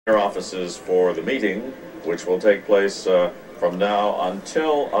offices for the meeting, which will take place from now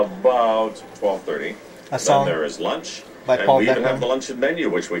until about 12:30. Then there is lunch, and we even have the luncheon menu,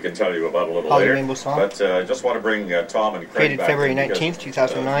 which we can tell you about a little later. But I just want to bring Tom and Craig back. February 19th,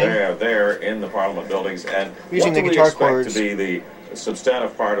 2009. They're there in the Parliament buildings, and using what the do guitar we expect chords to be the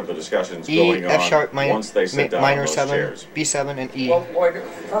substantive part of the discussions E, going F sharp, on once they sit down minor in those 7, chairs? B7, and E. Well, Lloyd,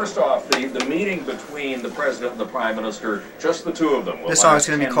 first off, the meeting between the President and the Prime Minister, just the two of them. This song is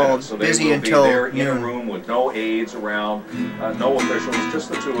going to be called so Busy Until Noon. In a Noon. room with no aides around, no officials, just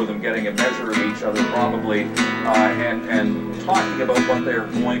the two of them getting a measure of each other probably, and talking about what they're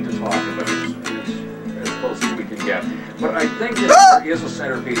going to talk about as close as we can get. But I think there is a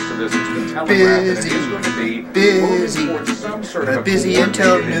centerpiece to this. It's been telegraphed, and it is going to be moving towards some sort of a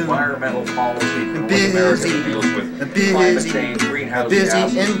coordinated environmental policy for North America that deals with climate change, greenhouse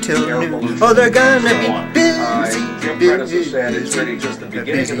gases, air pollution, oh, they're gonna be busy. Jim Prentice said it's really just the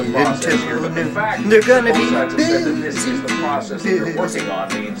beginning of the process here, but in fact, they're gonna both be sides have said that this busy. is the process that they're working on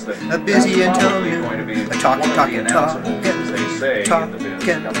means that Busy that's until probably noon. going to be Talking, one of the announceables, as they say, in the biz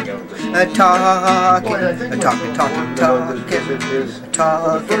coming out of this.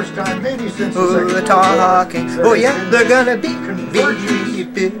 Talking. Oh yeah, they're gonna be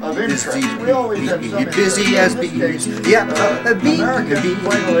busy as bees. Yeah, busy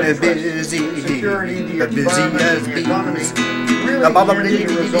as bees.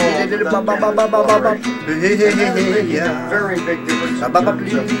 Very big difference in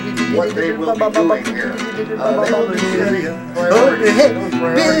terms of what they will be doing here. They will be setting priorities.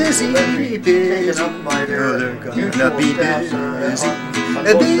 Busy, taken up by their mutual staffs on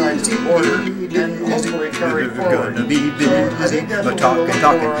both sides of the border and hopefully carried forward.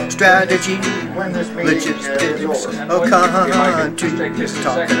 Talking strategy, When this meeting is over. oh countries,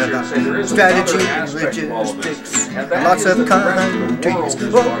 talking about strategy, logistics, lots of countries.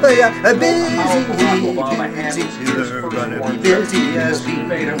 Oh yeah, busy, they're gonna be busy as bees.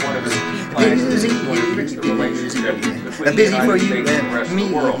 Busy for you and me.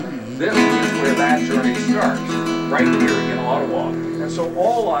 This is where that journey starts, right here in Ottawa. And so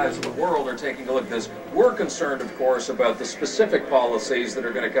all eyes of the world are taking a look at this. We're concerned, of course, about the specific policies that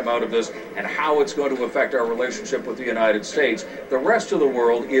are going to come out of this and how it's going to affect our relationship with the United States. The rest of the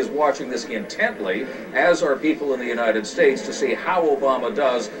world is watching this intently, as are people in the United States, to see how Obama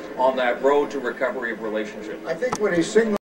does on that road to recovery of relationships. I think what he's signaling